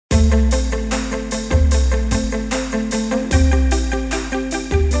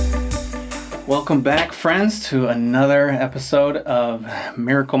Welcome back, friends, to another episode of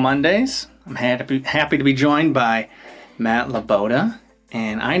Miracle Mondays. I'm happy to be joined by Matt Laboda,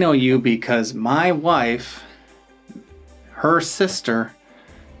 and I know you because my wife, her sister,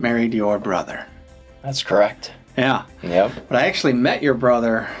 married your brother. That's correct. Yeah. Yep. But I actually met your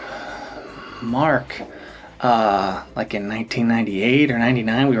brother, Mark, like in 1998 or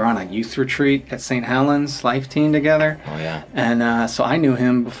 99. We were on a youth retreat at St. Helens Life Team together. Oh, yeah. And so I knew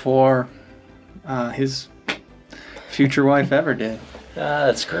him before his future wife ever did.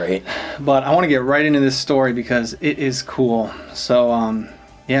 That's great. But I want to get right into this story because it is cool. So,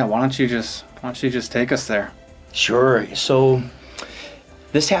 yeah, why don't you just take us there? Sure. So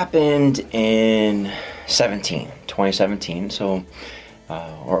this happened in 2017. So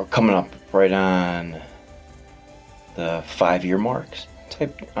we're coming up right on the 5-year marks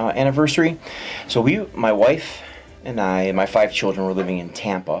type anniversary. So my wife and I and my 5 children were living in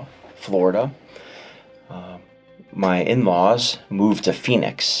Tampa, Florida. My in-laws moved to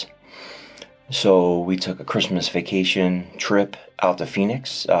Phoenix. So we took a Christmas vacation trip out to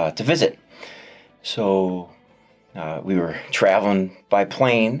Phoenix to visit. So we were traveling by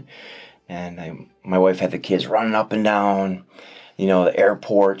plane, and my wife had the kids running up and down, the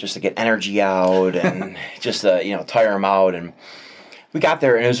airport just to get energy out and just to, tire them out. And we got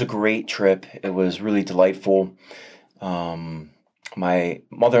there, and it was a great trip. It was really delightful. My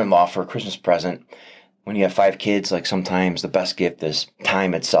mother-in-law, for a Christmas present, when you have 5 kids, like sometimes the best gift is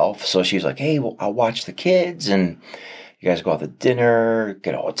time itself. So she's like, hey, well, I'll watch the kids, and you guys go out to dinner,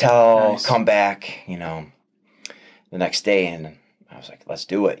 get a hotel, Nice. Come back, the next day. And I was like, let's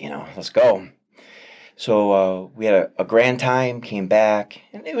do it, let's go. So we had a grand time, came back,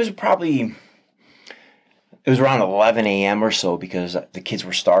 and it was around 11 a.m. or so because the kids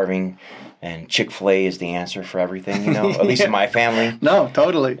were starving, and Chick-fil-A is the answer for everything, at least in my family. No,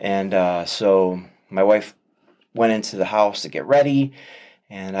 totally. And so my wife went into the house to get ready,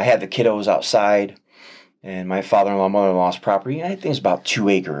 and I had the kiddos outside, and my father-in-law, mother-in-law's property, I think it's about 2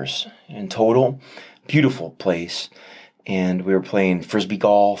 acres in total. Beautiful place. And we were playing Frisbee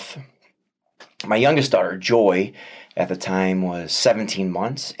golf. My youngest daughter, Joy, at the time was 17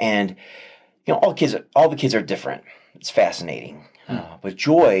 months, and all the kids are different. It's fascinating. But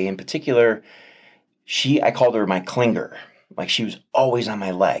Joy, in particular, I called her my clinger. Like, she was always on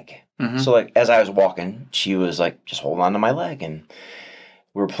my leg. Mm-hmm. So, like, as I was walking, she was like, just hold on to my leg. And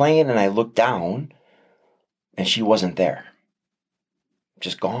we were playing, and I looked down, and she wasn't there.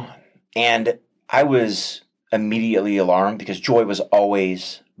 Just gone. And I was immediately alarmed because Joy was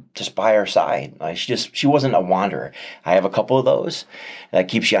always just by our side. Like, she wasn't a wanderer. I have a couple of those that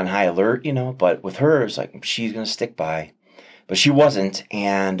keeps you on high alert, but with her, it's like she's going to stick by. But she wasn't,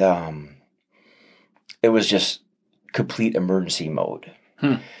 and it was just complete emergency mode.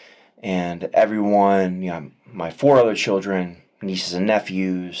 And everyone, my 4 other children, nieces and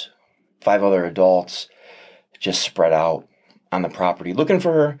nephews, 5 other adults, just spread out on the property looking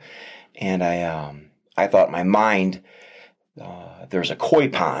for her. And I thought in my mind, there's a koi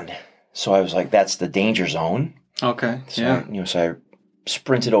pond. So I was like, that's the danger zone. Okay. So, Yeah. So I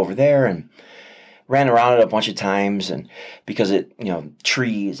sprinted over there and ran around it a bunch of times, and because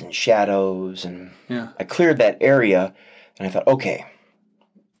trees and shadows, and Yeah. I cleared that area, and I thought, okay,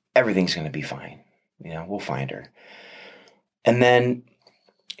 everything's going to be fine. We'll find her. And then,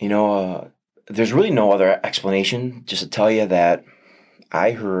 there's really no other explanation, just to tell you that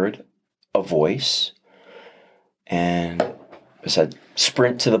I heard a voice, and it said,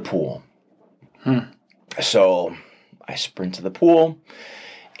 sprint to the pool. So I sprint to the pool,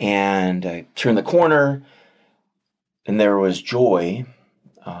 and I turned the corner, and there was Joy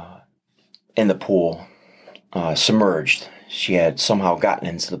in the pool, submerged. She had somehow gotten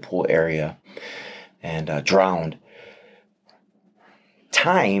into the pool area and drowned.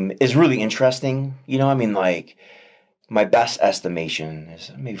 Time is really interesting. Like, my best estimation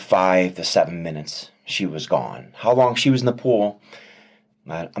is maybe 5 to 7 minutes she was gone. How long she was in the pool,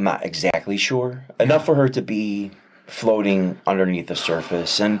 I'm not exactly sure. Enough for her to be floating underneath the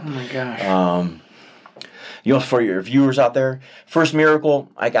surface. And Oh my gosh. for your viewers out there, first miracle,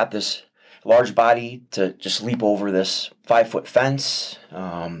 I got this large body to just leap over this 5-foot fence,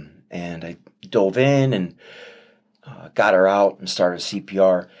 and I dove in and got her out and started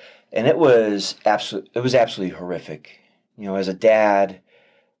CPR, and it was absolutely horrific. As a dad,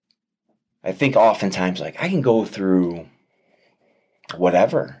 I think oftentimes, like, I can go through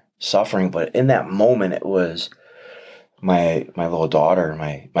whatever suffering, but in that moment, it was my little daughter,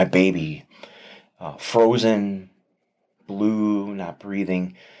 my baby, frozen, blue, not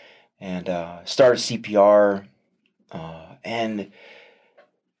breathing, and started CPR, and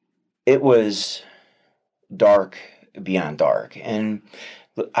it was dark beyond dark. And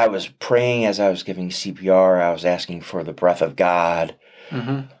I was praying as I was giving CPR. I was asking for the breath of God,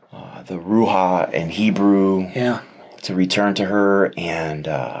 the Ruha in Hebrew, to return to her. And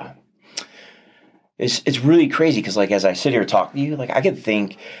it's really crazy because, like, as I sit here talking to you, like, I could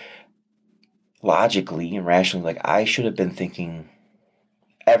think logically and rationally, like, I should have been thinking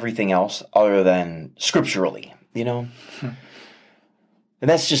everything else other than scripturally, you know? And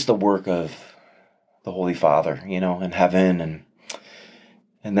that's just the work of the Holy Father, you know, in heaven.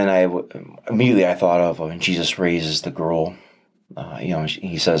 And then immediately I thought of when Jesus raises the girl, you know,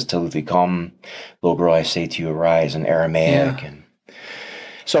 he says, Talitha come, little girl, I say to you, arise, in Aramaic. And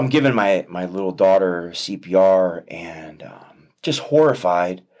so I'm giving my little daughter CPR and just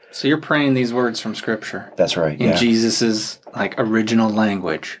horrified. So you're praying these words from Scripture. That's right. In Jesus's like original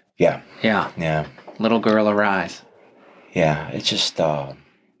language. Yeah. Little girl, arise. Yeah. It's just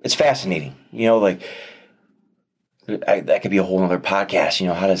it's fascinating. You know, like that could be a whole other podcast. You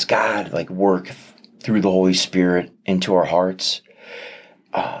know, how does God like work through the Holy Spirit into our hearts?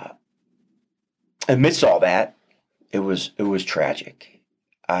 Amidst all that, it was tragic.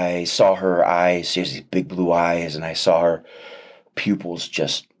 I saw her eyes. She has these big blue eyes, and I saw her pupils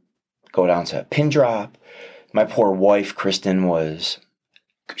just go down to a pin drop. My poor wife, Kristen, was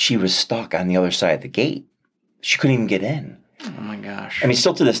stuck on the other side of the gate. She couldn't even get in. Oh my gosh. I mean,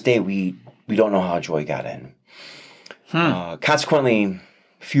 still to this day, we don't know how Joy got in. Consequently,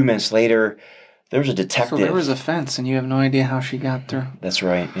 a few minutes later, there was a detective. So there was a fence, and you have no idea how she got through. That's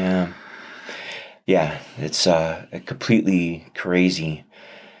right, yeah. Yeah, it's completely crazy.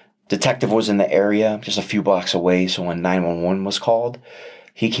 Detective was in the area, just a few blocks away, so when 911 was called,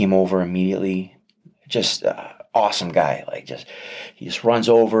 he came over immediately. Just awesome guy. He just runs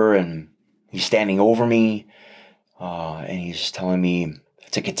over, and he's standing over me, and he's just telling me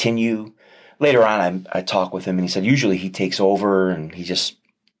to continue. Later on, I talked with him, and he said usually he takes over, and he just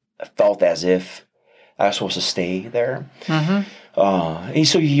felt as if I was supposed to stay there. And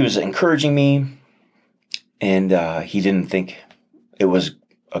so he was encouraging me, and he didn't think it was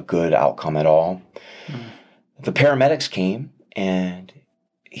a good outcome at all. The paramedics came, and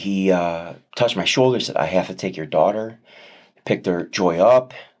he touched my shoulder, said, I have to take your daughter. Picked her Joy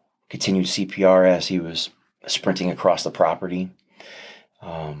up, continued CPR as he was sprinting across the property.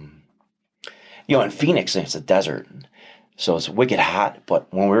 You know, in Phoenix, it's a desert, so it's wicked hot. But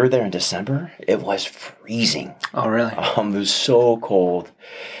when we were there in December, it was freezing. Oh, really? It was so cold.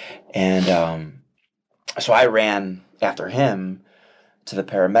 And so I ran after him to the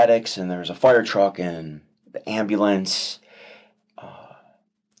paramedics, and there was a fire truck and the ambulance.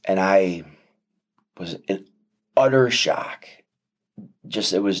 And I was in utter shock.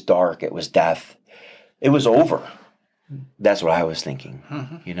 Just, it was dark. It was death. It was over. That's what I was thinking,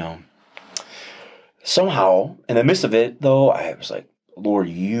 you know. Somehow, in the midst of it, though, I was like, Lord,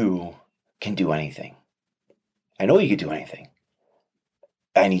 you can do anything. I know you can do anything.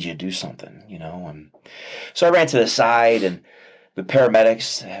 I need you to do something, you know. And so I ran to the side, and the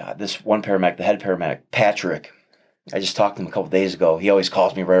paramedics, this one paramedic, the head paramedic, Patrick, I just talked to him a couple of days ago. He always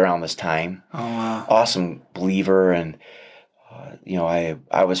calls me right around this time. Oh, wow. Awesome believer. And, you know,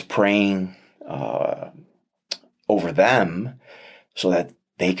 I was praying over them so that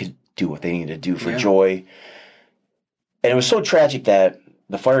they could do what they needed to do for Joy. And it was so tragic that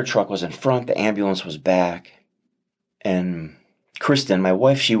the fire truck was in front, the ambulance was back, and Kristen, my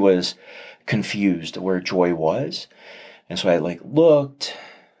wife, she was confused where Joy was. And so I looked,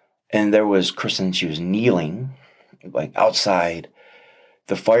 and there was Kristen. She was kneeling outside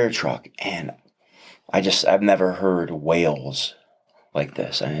the fire truck, and I've never heard wails like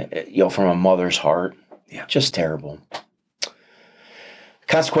this. And you know, from a mother's heart, just terrible.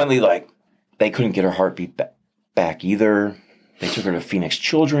 Consequently, they couldn't get her heartbeat back either. They took her to Phoenix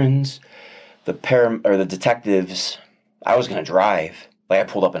Children's. The detectives, I was going to drive. I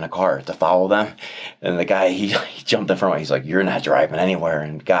pulled up in a car to follow them. And the guy, he jumped in front of me. He's like, you're not driving anywhere.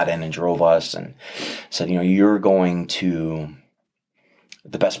 And got in and drove us and said, you know, you're going to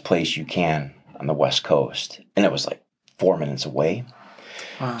the best place you can on the West Coast. And it was 4 minutes away.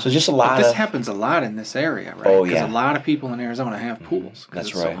 Wow. So just a lot This happens a lot in this area, right? Oh, yeah. Because a lot of people in Arizona have pools.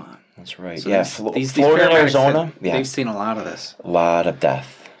 That's right. So that's right. So yeah, Florida and Arizona. They've seen a lot of this. A lot of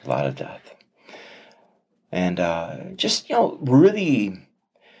death. And just, you know, really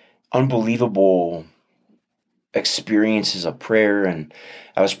unbelievable experiences of prayer. And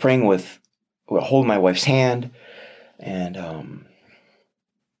I was praying holding my wife's hand. And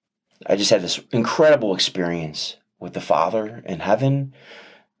I just had this incredible experience with the Father in heaven.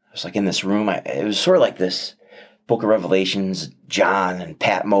 I was in this room. It was sort of like this, Book of Revelations, John and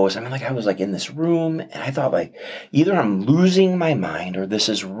Patmos. I mean, like I was like in this room and I thought like either I'm losing my mind or this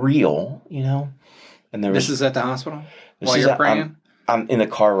is real, you know? And This is at the hospital while you're praying? I'm in the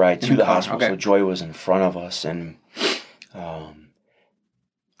car ride to the hospital. Okay. So Joy was in front of us and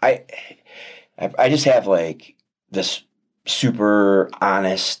I just have like this super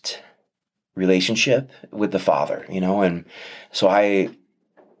honest relationship with the Father, you know? And so I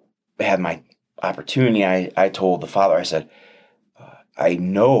had my opportunity. I told the Father, I said, I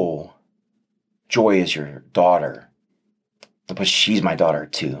know Joy is your daughter, but she's my daughter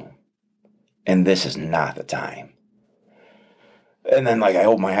too. And this is not the time. And then like I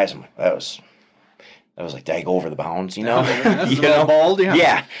opened my eyes, I'm like, that was like, did I go over the bounds, you know? That's a little bold, yeah.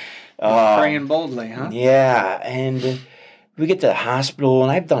 Yeah. Praying boldly, huh? Yeah. And we get to the hospital,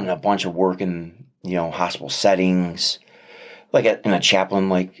 and I've done a bunch of work in, you know, hospital settings, like in a chaplain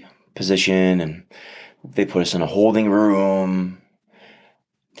like position, and they put us in a holding room.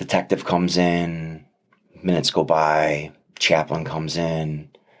 Detective comes in, minutes go by, chaplain comes in,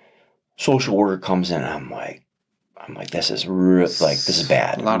 social worker comes in. And I'm like, this is this is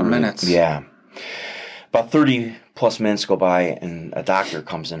bad. A lot of minutes. Yeah. About 30 plus minutes go by, and a doctor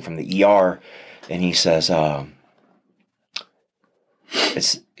comes in from the ER, and he says,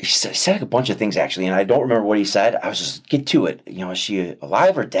 he said like a bunch of things actually, and I don't remember what he said. I was just, get to it. You know, is she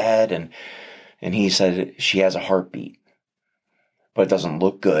alive or dead? And he said she has a heartbeat, but it doesn't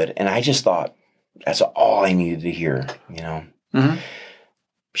look good. And I just thought that's all I needed to hear. You know,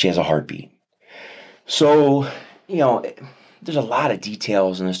 She has a heartbeat. So, you know, there's a lot of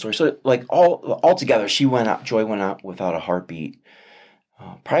details in the story. So like all together, Joy went out without a heartbeat.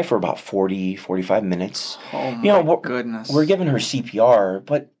 Probably for about 40, 45 minutes. Oh my goodness. We're giving her CPR,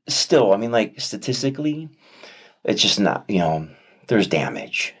 but still, I mean, like statistically, it's just not, you know, there's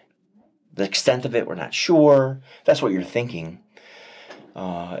damage. The extent of it, we're not sure. That's what you're thinking.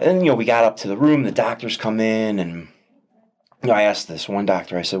 And, you know, we got up to the room, the doctors come in, and, you know, I asked this one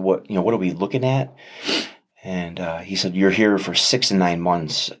doctor, I said, what are we looking at? And he said, you're here for 6 to 9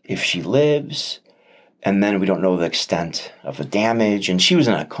 months. If she lives, and then we don't know the extent of the damage. And she was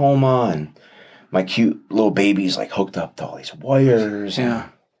in a coma, and my cute little baby's like hooked up to all these wires. Yeah.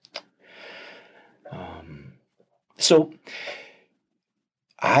 So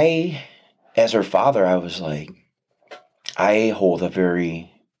as her father, I was like, I hold a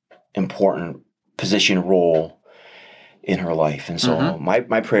very important position role in her life. And so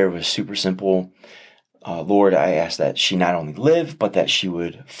my prayer was super simple. Lord, I ask that she not only live, but that she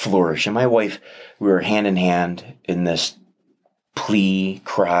would flourish. And my wife, we were hand in hand in this plea,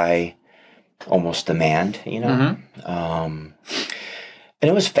 cry, almost demand, you know? And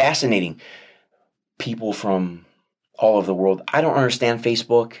it was fascinating. People from all over the world. I don't understand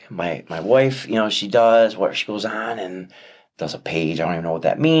Facebook. My wife, you know, she does, where she goes on and does a page. I don't even know what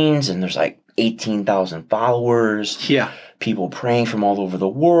that means. And there's like 18,000 followers. Yeah. People praying from all over the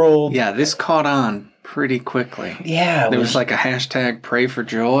world. Yeah, this caught on pretty quickly. Yeah. There was like a hashtag pray for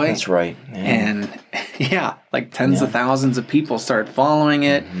joy. That's right. Yeah. And yeah, like tens of thousands of people started following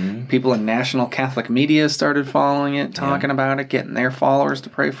it. People in national Catholic media started following it, talking about it, getting their followers to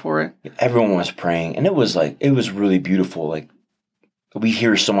pray for it. Everyone was praying. And it was really beautiful. Like, we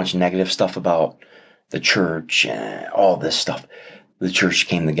hear so much negative stuff about the church and all this stuff. The church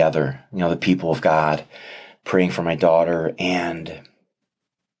came together, you know, the people of God praying for my daughter, and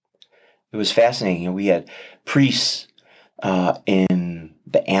it was fascinating. You know, we had priests in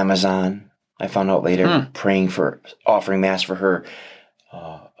the Amazon, I found out later, offering mass for her.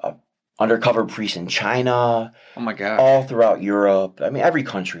 Undercover priests in China. Oh my God. All throughout Europe. I mean, every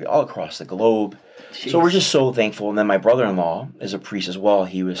country, all across the globe. Jeez. So we're just so thankful. And then my brother-in-law is a priest as well.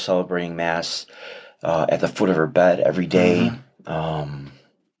 He was celebrating mass at the foot of her bed every day.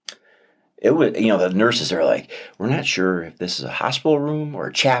 It was, you know, the nurses are like, we're not sure if this is a hospital room or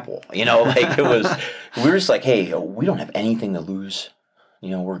a chapel, you know, like we were just like, hey, we don't have anything to lose, you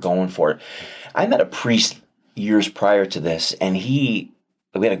know, we're going for it. I met a priest years prior to this, and we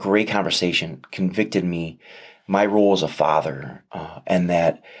had a great conversation, convicted me, my role as a father, and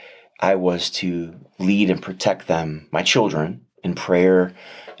that I was to lead and protect them, my children, in prayer,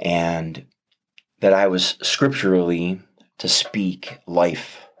 and that I was scripturally to speak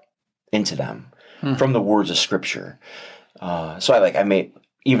life into them from the words of Scripture. So I made,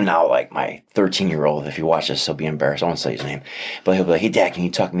 even now, like my 13-year-old, if he watches this, he'll be embarrassed. I won't say his name, but he'll be like, hey, Dad, can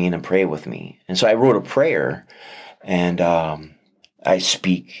you tuck me in and pray with me? And so I wrote a prayer, and I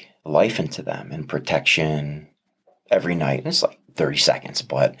speak life into them and protection every night. And it's like 30 seconds,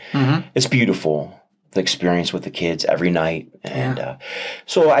 but it's beautiful, the experience with the kids every night. And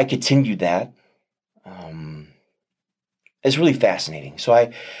so I continued that. it's really fascinating.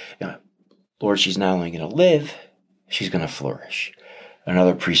 So Lord, she's not only going to live, she's going to flourish.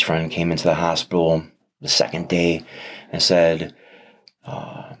 Another priest friend came into the hospital the second day and said,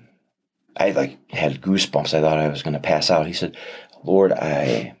 I had goosebumps. I thought I was going to pass out. He said, Lord,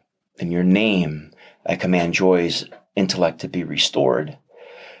 in your name, I command Joy's intellect to be restored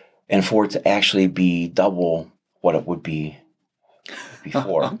and for it to actually be double what it would be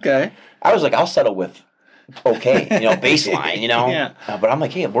before. Okay. I was like, I'll settle with okay, baseline, Yeah. But I'm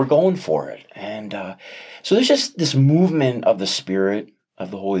like, hey, we're going for it. And so there's just this movement of the Spirit,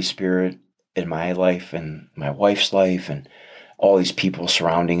 of the Holy Spirit in my life and my wife's life and all these people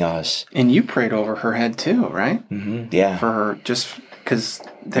surrounding us. And you prayed over her head too, right? Mm-hmm. Yeah. For her, just because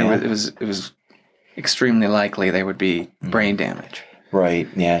it was extremely likely there would be brain damage. Right.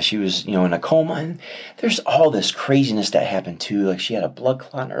 Yeah. She was, in a coma. And there's all this craziness that happened too. Like she had a blood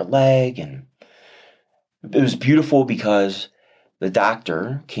clot in her leg. And it was beautiful because the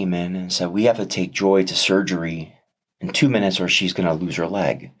doctor came in and said, we have to take Joy to surgery in 2 minutes or she's going to lose her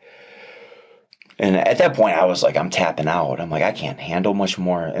leg. And at that point, I was like, I'm tapping out. I'm like, I can't handle much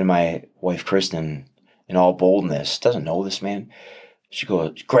more. And my wife, Kristen, in all boldness, doesn't know this man. She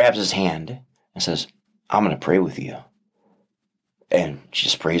grabs his hand and says, I'm going to pray with you. And she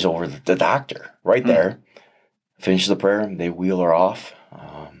just prays over the doctor right there. Finishes the prayer. They wheel her off.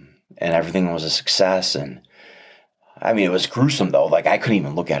 And everything was a success. And I mean, it was gruesome though. Like I couldn't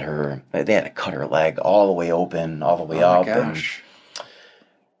even look at her. They had to cut her leg all the way open, all the way up. My gosh. And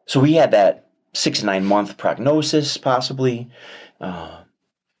so we had that 6 to 9 month prognosis, possibly. Joy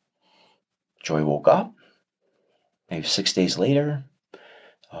woke up, maybe 6 days later.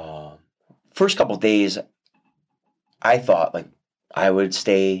 First couple of days, I thought like I would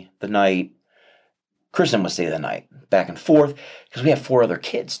stay the night. Kristen would stay the night, back and forth, because we have 4 other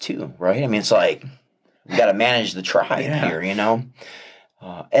kids too, right? I mean, it's like we got to manage the tribe here,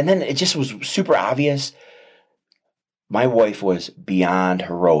 And then it just was super obvious. My wife was beyond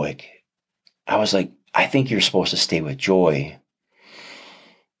heroic. I was like, I think you're supposed to stay with Joy.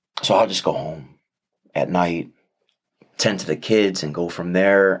 So I'll just go home at night, tend to the kids and go from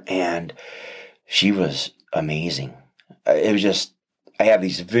there. And she was amazing. It was just, I have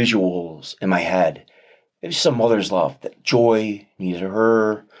these visuals in my head. It was just a mother's love that Joy needed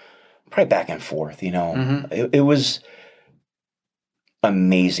her, probably back and forth, Mm-hmm. It was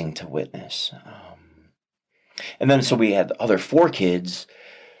amazing to witness. And then so we had the other 4 kids.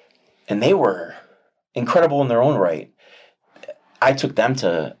 And they were incredible in their own right. I took them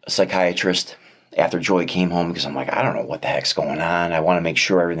to a psychiatrist after Joy came home because I'm like, I don't know what the heck's going on. I want to make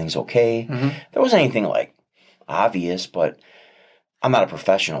sure everything's okay. Mm-hmm. There wasn't anything like obvious, but I'm not a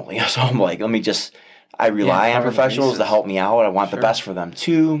professional. So I'm like, I rely on professionals to help me out. I want the best for them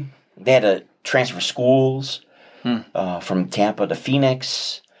too. They had to transfer schools from Tampa to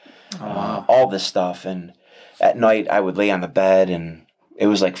Phoenix, all this stuff. And at night I would lay on the bed and it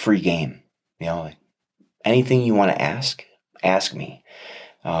was like free game, like anything you want to ask me.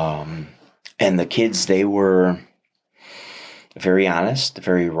 And the kids, they were very honest,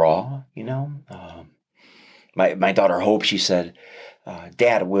 very raw, My daughter Hope, she said,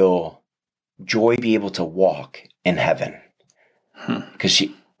 Dad, will Joy be able to walk in heaven? Because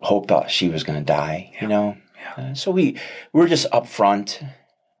Hope thought she was going to die, Yeah. So we were just upfront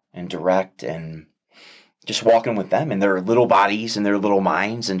and direct and just walking with them in their little bodies and their little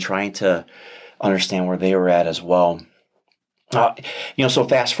minds and trying to understand where they were at as well. So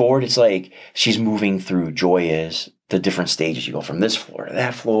fast forward, it's like she's moving through, Joy is, the different stages. You go from this floor to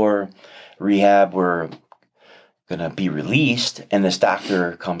that floor, rehab, we're going to be released. And this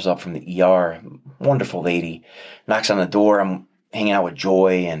doctor comes up from the ER, wonderful lady, knocks on the door. I'm hanging out with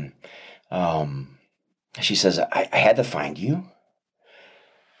Joy and she says, I had to find you.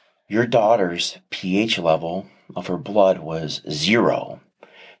 Your daughter's pH level of her blood was 0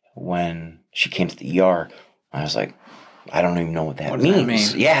 when she came to the ER. I was like, I don't even know what that means.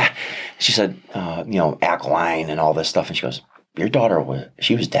 Does that mean? Yeah. She said, alkaline and all this stuff. And she goes, your daughter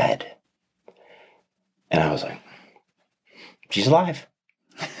she was dead. And I was like, she's alive.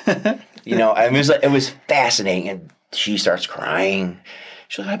 It was fascinating. And she starts crying.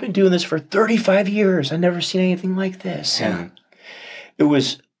 She's like, I've been doing this for 35 years. I've never seen anything like this. Yeah. And it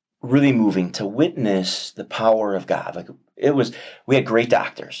was really moving to witness the power of God. We had great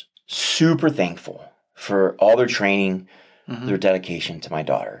doctors, super thankful for all their training, their dedication to my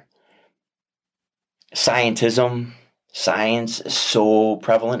daughter. Science is so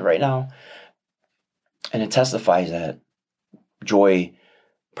prevalent right now. And it testifies that Joy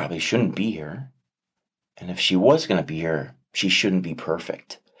probably shouldn't be here. And if she was going to be here, she shouldn't be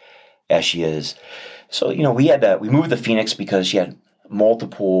perfect. as she is. So, we moved to Phoenix because she had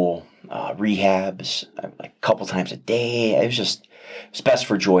multiple rehabs, like a couple times a day. It's best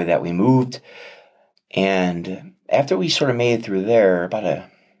for Joy that we moved. And after we sort of made it through there, about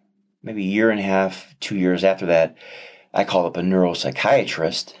maybe a year and a half, 2 years after that, I called up a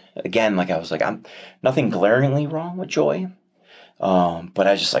neuropsychiatrist. Again, I'm nothing glaringly wrong with Joy. But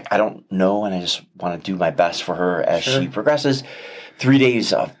I don't know, and I just want to do my best for her as she progresses. 3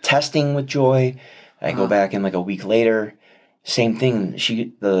 days of testing with Joy. I go back in like a week later. Same thing.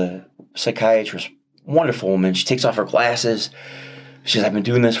 The psychiatrist, wonderful woman. She takes off her glasses. She says, I've been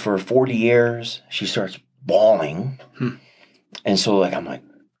doing this for 40 years. She starts bawling. And so I'm like,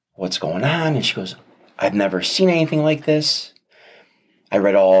 what's going on? And she goes, I've never seen anything like this. I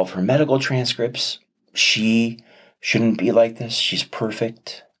read all of her medical transcripts. She shouldn't be like this. She's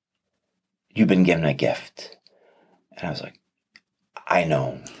perfect. You've been given a gift. And I was like, I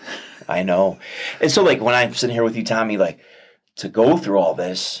know. And so when I'm sitting here with you, Tommy, to go through all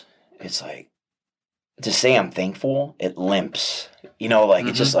this, it's to say I'm thankful, it limps.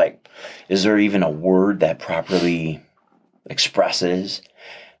 It's just is there even a word that properly expresses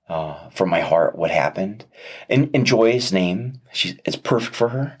from my heart what happened? And in Joy's name, it's perfect for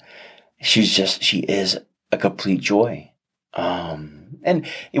her. She is a complete joy. And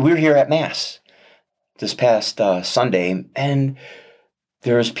we were here at Mass this past Sunday, and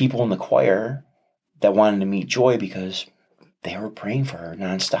there's people in the choir that wanted to meet Joy because they were praying for her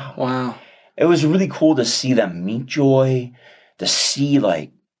nonstop. Wow. It was really cool to see them meet Joy, to see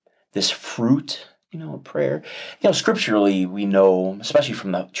this fruit, of prayer. Scripturally, we know, especially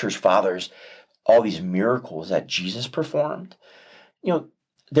from the church fathers, all these miracles that Jesus performed,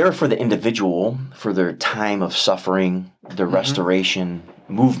 they're for the individual, for their time of suffering, their restoration,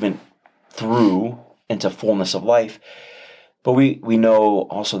 movement through into fullness of life. But we know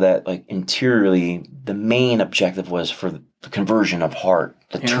also that interiorly, the main objective was for the conversion of heart,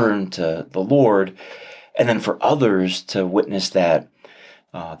 to turn to the Lord, and then for others to witness that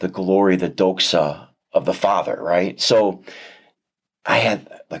the glory, the doxa of the Father, right? So I had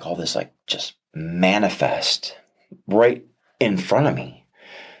all this just manifest right in front of me.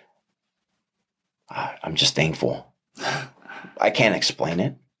 I'm just thankful. I can't explain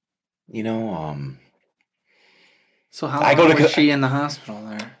it, So how long was she in the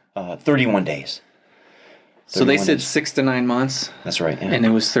hospital there? 31 days. So they said 6 to 9 months. That's right. Yeah. And it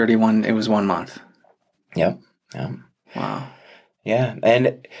was 31. It was 1 month. Yep. Yeah. Wow. Yeah,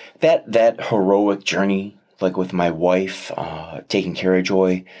 and that heroic journey, with my wife taking care of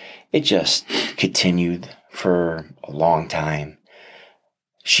Joy, it just continued for a long time.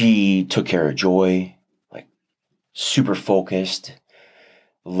 She took care of Joy, super focused,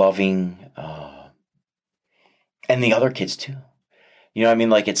 loving, and the other kids too.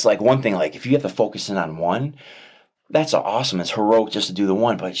 It's one thing, if you have to focus in on one, that's awesome. It's heroic just to do the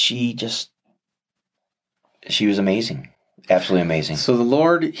one, but she was amazing. Absolutely amazing. So the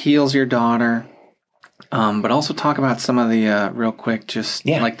Lord heals your daughter, but also talk about some of the, real quick,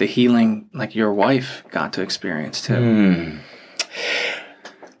 the healing, your wife got to experience too.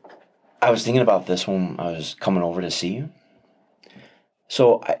 I was thinking about this when I was coming over to see you.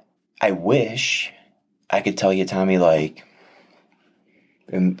 So I wish I could tell you, Tommy,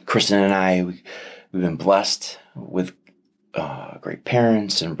 and Kristen and I, we've been blessed with great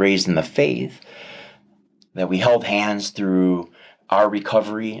parents and raised in the faith, that we held hands through our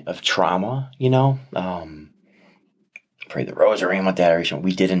recovery of trauma, prayed the rosary and went to adoration.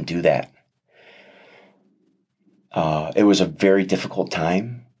 We didn't do that. It was a very difficult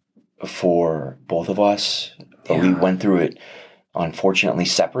time for both of us. But we went through it, unfortunately,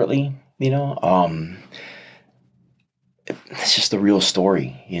 separately, It's just the real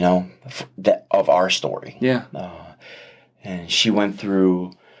story, of our story. Yeah. And she went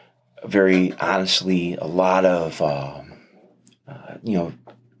through, very honestly, a lot of,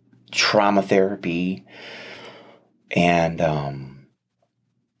 trauma therapy, and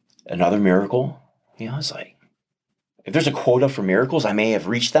another miracle. It's if there's a quota for miracles, I may have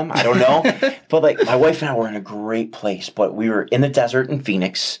reached them. I don't know. But my wife and I were in a great place. But we were in the desert in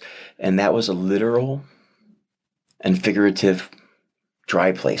Phoenix, and that was a literal and figurative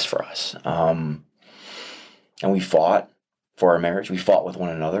dry place for us. And we fought for our marriage. We fought with one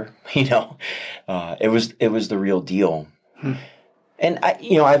another. It was the real deal. And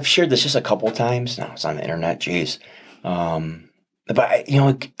I've shared this just a couple of times. Now it's on the internet. Jeez. But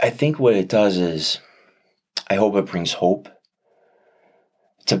I think what it does is, I hope it brings hope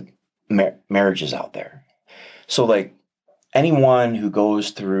to marriages out there. So anyone who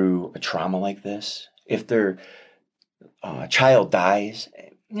goes through a trauma like this, if their child dies,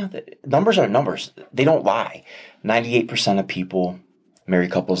 the numbers are numbers. They don't lie. 98% of people,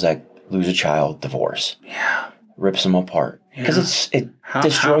 married couples that lose a child, divorce. Yeah. Rips them apart. Because it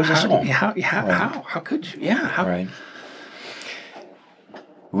destroys us all. How could you? Yeah. How? Right.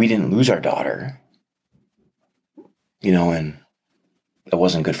 We didn't lose our daughter, and it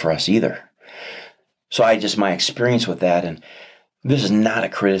wasn't good for us either. So my experience with that, and this is not a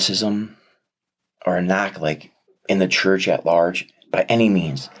criticism or a knock like in the church at large by any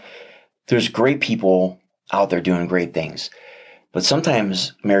means. There's great people out there doing great things. But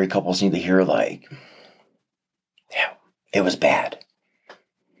sometimes married couples need to hear like, yeah, it was bad.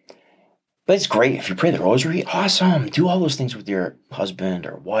 But it's great if you pray the rosary, awesome. Do all those things with your husband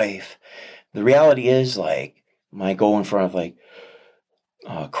or wife. The reality is, like, when I go in front of like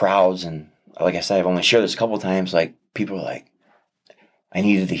crowds, and like I said, I've only shared this a couple of times, like people are like, I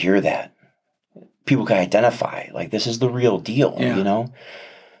needed to hear that. People can identify, like, this is the real deal,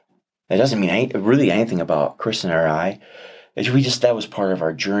 It doesn't mean really anything about Kristen or I. That was part of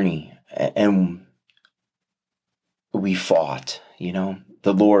our journey, and we fought, The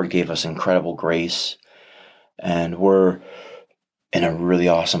Lord gave us incredible grace, and we're in a really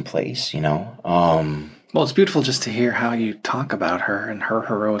awesome place, Well, it's beautiful just to hear how you talk about her and her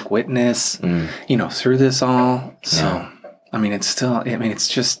heroic witness, through this all. So, yeah.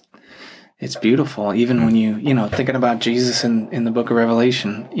 It's beautiful. Even when you, thinking about Jesus in the book of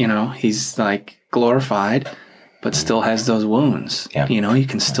Revelation, he's like glorified, but still has those wounds. Yeah. You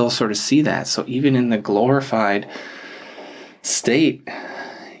can still sort of see that. So even in the glorified state,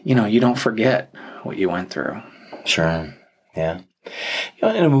 you don't forget what you went through. Sure. Yeah.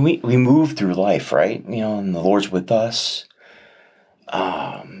 And when we move through life, right? And the Lord's with us.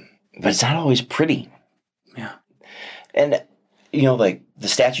 But it's not always pretty. Yeah. And, like the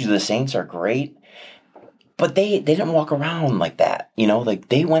statues of the saints are great, but they didn't walk around like that. Like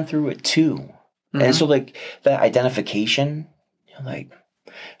they went through it too. Mm-hmm. And so like that identification, like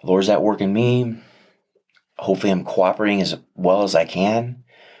the Lord's at work in me. Hopefully I'm cooperating as well as I can.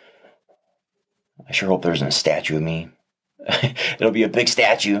 I sure hope there isn't a statue of me. It'll be a big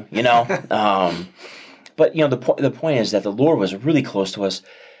statue, But the point is that the Lord was really close to us,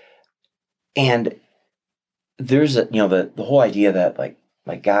 and there's the whole idea that like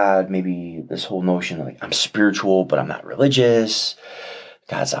God, maybe this whole notion of like I'm spiritual but I'm not religious.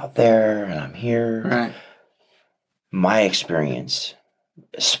 God's out there and I'm here. Right. My experience,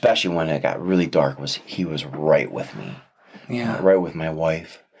 especially when it got really dark, was He was right with me. Yeah. Right with my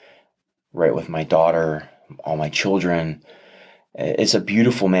wife, right with my daughter, all my children. It's a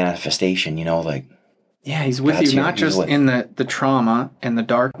beautiful manifestation, like. Yeah, He's with you, not just in the trauma and the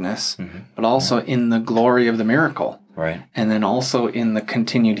darkness, but also in the glory of the miracle. Right. And then also in the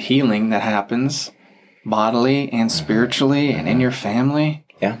continued healing that happens bodily and spiritually and in your family.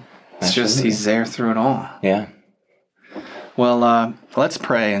 Yeah. It's just He's there through it all. Yeah. Well, let's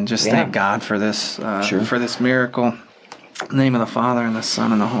pray and just thank God for this for this miracle. In the name of the Father and the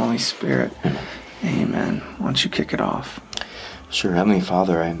Son and the Holy Spirit. Amen. Why don't you kick it off? Sure. Heavenly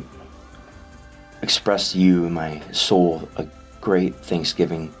Father, I express to you in my soul a great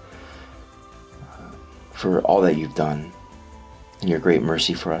thanksgiving for all that you've done and your great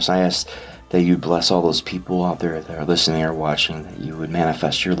mercy for us. I ask that you bless all those people out there that are listening or watching, that you would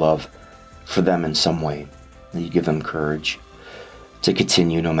manifest your love for them in some way, that you give them courage to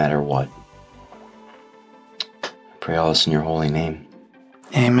continue no matter what. I pray all this in your holy name.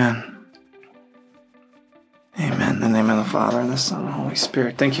 Amen. Amen. In the name of the Father, and the Son, and the Holy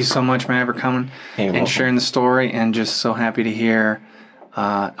Spirit. Thank you so much, Matt, for coming and sharing the story, and just so happy to hear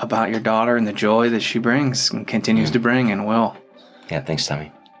about your daughter and the joy that she brings and continues to bring and will. Yeah, thanks,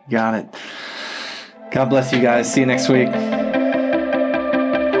 Tommy. Got it. God bless you guys. See you next week.